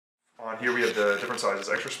On here we have the different sizes: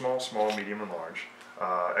 extra small, small, medium, and large.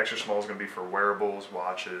 Extra small is going to be for wearables,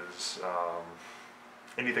 watches,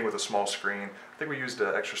 anything with a small screen. I think we used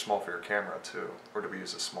extra small for your camera too, or did we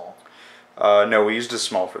use a small? No, we used a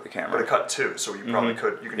small for the camera. But it cut too, so you probably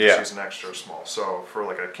could. You can just use an extra small. So for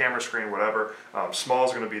like a camera screen, whatever, small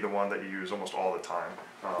is going to be the one that you use almost all the time.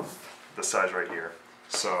 The size right here.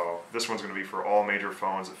 So this one's going to be for all major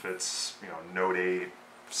phones. It fits, Note 8,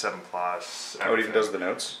 7 Plus. Oh, it even does the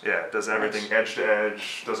notes? Yeah, it does everything, edge to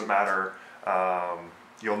edge. Doesn't matter.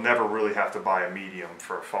 You'll never really have to buy a medium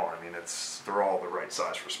for a phone. I mean, they're all the right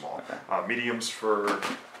size for small. Okay. Mediums for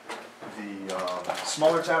the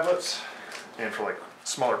smaller tablets and for like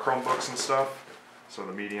smaller Chromebooks and stuff. So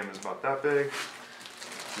the medium is about that big.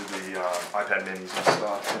 To the iPad minis and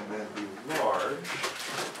stuff, and then the large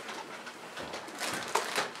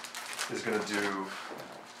is going to do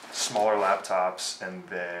smaller laptops, and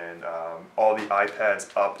then all the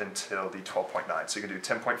iPads up until the 12.9. So you can do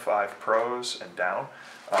 10.5 Pros and down,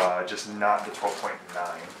 just not the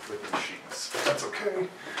 12.9 with the machines. That's okay,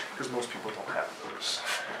 because most people don't have those.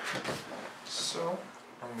 So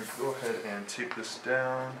I'm going to go ahead and tape this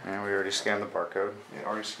down. And we already scanned the barcode. Yeah,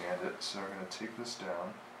 already scanned it, so we're going to tape this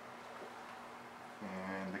down.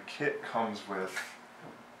 And the kit comes with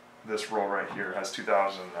this roll right here. It has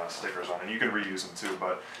 2,000 stickers on it. You can reuse them too,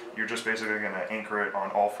 but you're just basically going to anchor it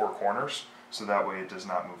on all 4 corners, so that way it does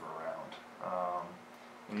not move around.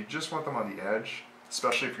 And you just want them on the edge,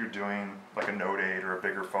 especially if you're doing like a Note 8 or a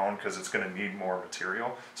bigger phone, because it's going to need more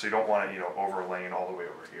material. So you don't want it, overlaying all the way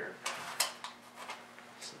over here.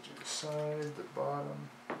 So do the side, the bottom.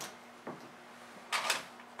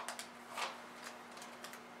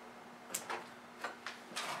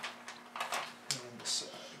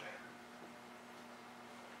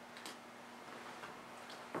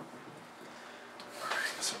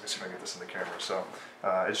 So let me see if I can get this in the camera. So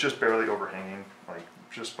it's just barely overhanging,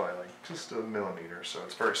 just by just a millimeter, so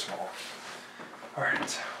it's very small. All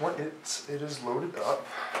right, it is loaded up.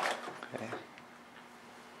 Okay.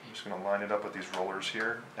 I'm just going to line it up with these rollers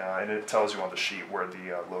here, and it tells you on the sheet where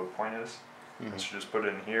the load point is. So just put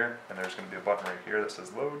it in here, and there's going to be a button right here that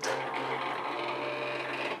says load, and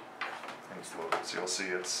it's loaded. So you'll see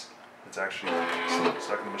it's actually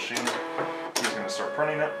stuck in the machine. He's going to start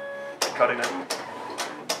printing it, cutting it.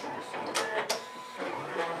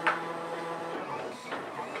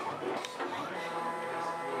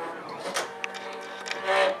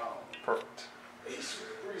 Perfect.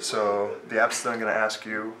 So the app's then going to ask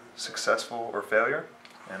you successful or failure,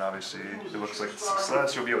 and obviously it looks like it's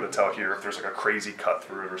success. You'll be able to tell here if there's like a crazy cut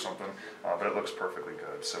through it or something, but it looks perfectly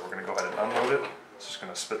good. So we're going to go ahead and unload it. It's just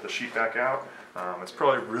going to spit the sheet back out. It's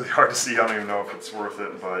probably really hard to see. I don't even know if it's worth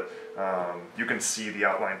it, but you can see the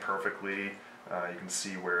outline perfectly. You can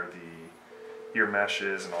see where the ear mesh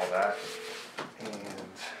is and all that. And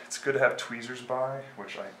it's good to have tweezers by,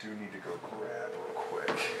 which I do need to go grab real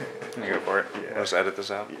quick. Can you go for it? Yeah. Let's edit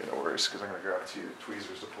this out. Yeah, no worries, because I'm going to grab 2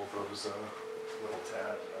 tweezers to pull those little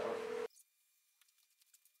tabs out.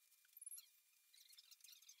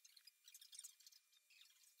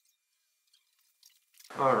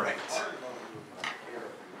 Alright,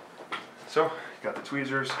 so you got the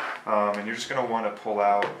tweezers, and you're just going to want to pull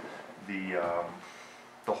out the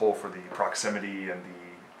hole for the proximity and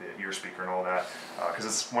the ear speaker and all that,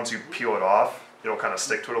 because once you peel it off, it'll kind of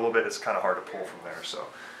stick to it a little bit. It's kind of hard to pull from there. So.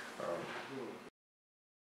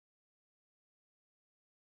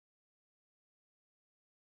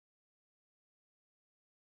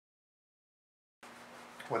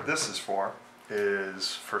 What this is for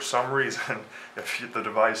some reason, if the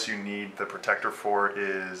device you need the protector for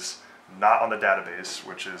is not on the database,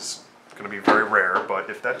 which is going to be very rare, but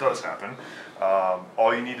if that does happen,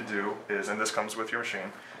 all you need to do is, and this comes with your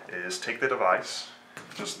machine, is take the device,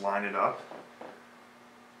 just line it up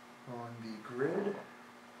on the grid,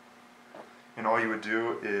 and all you would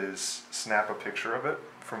do is snap a picture of it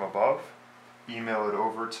from above, email it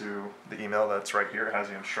over to the email that's right here. It has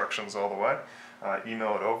the instructions all the way.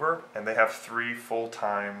 Email it over, and they have 3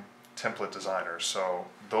 full-time template designers, so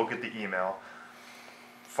they'll get the email,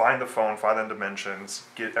 find the phone, find the dimensions,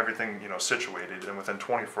 get everything situated, and within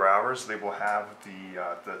 24 hours they will have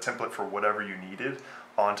the template for whatever you needed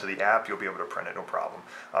onto the app. You'll be able to print it, no problem.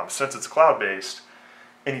 Since it's cloud-based,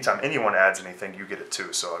 anytime anyone adds anything, you get it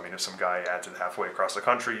too. So I mean, if some guy adds it halfway across the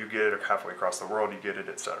country, you get it, or halfway across the world, you get it,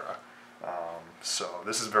 etc. So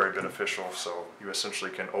this is very beneficial. So you essentially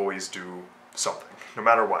can always do something, no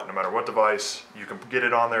matter what device. You can get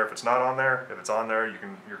it on there. If it's not on there, if it's on there,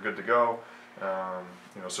 you're good to go.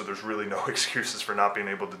 So there's really no excuses for not being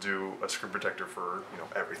able to do a screen protector for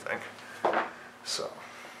everything. So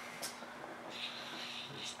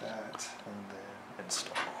there's that and then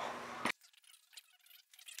install.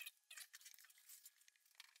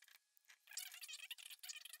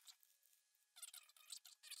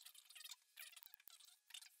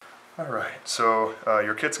 Alright, so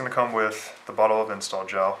your kit's going to come with the bottle of install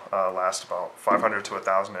gel, lasts about 500 to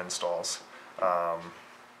 1,000 installs.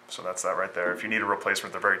 So that's that right there. If you need a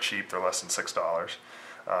replacement, they're very cheap, they're less than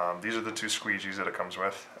 $6. These are the two squeegees that it comes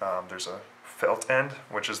with. There's a felt end,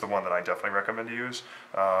 which is the one that I definitely recommend to use.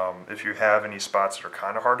 If you have any spots that are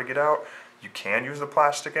kind of hard to get out, you can use the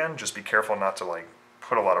plastic end. Just be careful not to like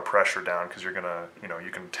put a lot of pressure down because you're gonna,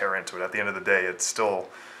 you can tear into it. At the end of the day, it's still,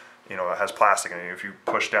 it has plastic in it. If you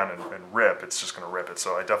push down and rip, it's just gonna rip it.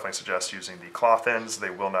 So I definitely suggest using the cloth ends. They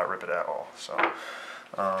will not rip it at all. So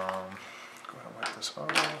go ahead and wipe this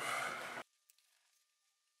off.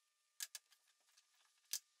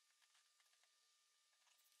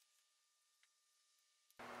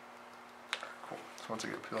 Once I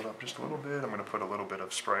get peeled up just a little bit, I'm going to put a little bit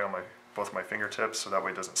of spray on both my fingertips so that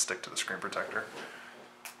way it doesn't stick to the screen protector.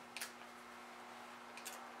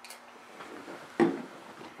 Okay.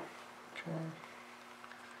 And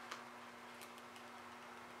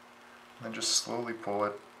then just slowly pull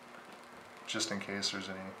it, just in case there's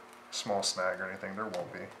any small snag or anything. There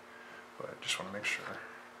won't be, but I just want to make sure.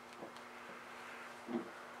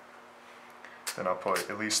 Then I'll put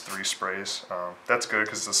at least 3 sprays. That's good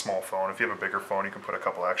because it's a small phone. If you have a bigger phone, you can put a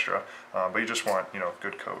couple extra. But you just want,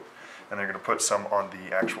 good coat. And they're going to put some on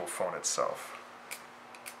the actual phone itself.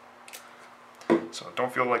 So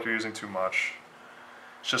don't feel like you're using too much.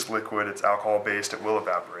 It's just liquid. It's alcohol based. It will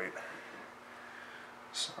evaporate.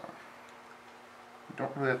 So you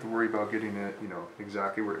don't really have to worry about getting it,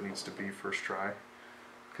 exactly where it needs to be first try,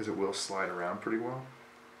 because it will slide around pretty well.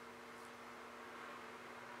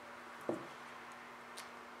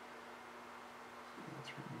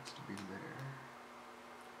 Needs to be there.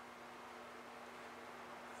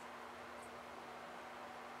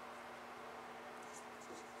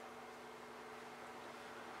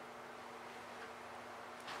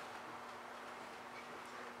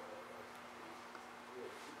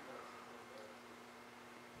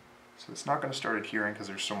 So it's not going to start adhering because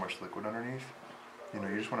there's so much liquid underneath.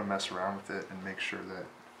 You just want to mess around with it and make sure that,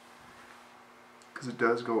 because it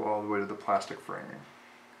does go all the way to the plastic framing.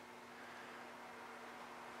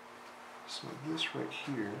 So this right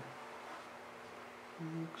here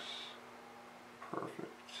looks perfect.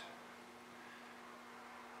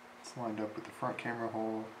 It's lined up with the front camera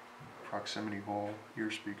hole, proximity hole,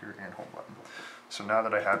 ear speaker, and home button. So now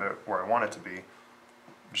that I have it where I want it to be,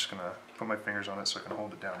 I'm just going to put my fingers on it so I can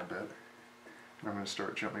hold it down a bit. And I'm going to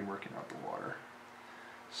start gently working out the water.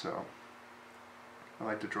 So I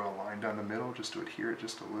like to draw a line down the middle just to adhere it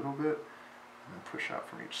just a little bit, and then push out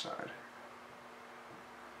from each side.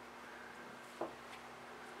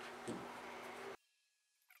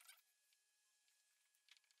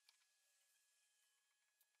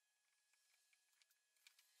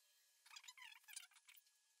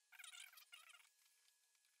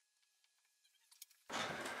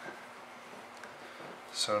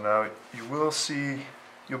 So now you'll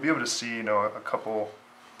be able to see, a couple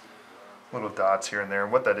little dots here and there.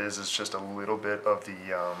 And what that is just a little bit of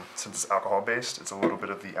the, since it's alcohol based, it's a little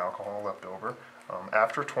bit of the alcohol left over.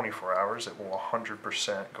 After 24 hours, it will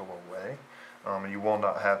 100% go away. And you will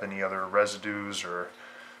not have any other residues or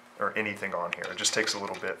anything on here. It just takes a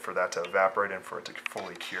little bit for that to evaporate and for it to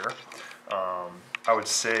fully cure. I would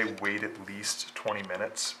say wait at least 20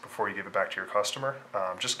 minutes before you give it back to your customer.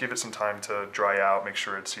 Just give it some time to dry out, make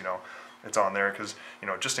sure it's, it's on there, because,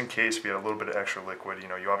 just in case if you had a little bit of extra liquid,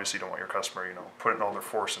 you obviously don't want your customer, putting all their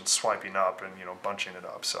force and swiping up and, bunching it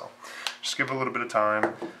up. So just give it a little bit of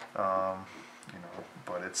time,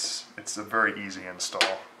 but it's a very easy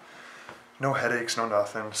install. No headaches, no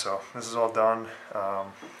nothing. So this is all done.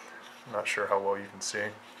 I'm not sure how well you can see,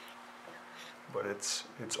 but it's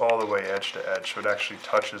all the way edge to edge, so it actually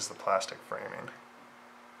touches the plastic framing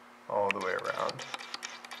all the way around,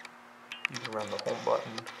 even around the home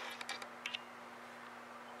button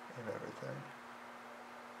and everything.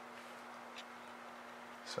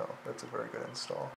 So that's a very good install.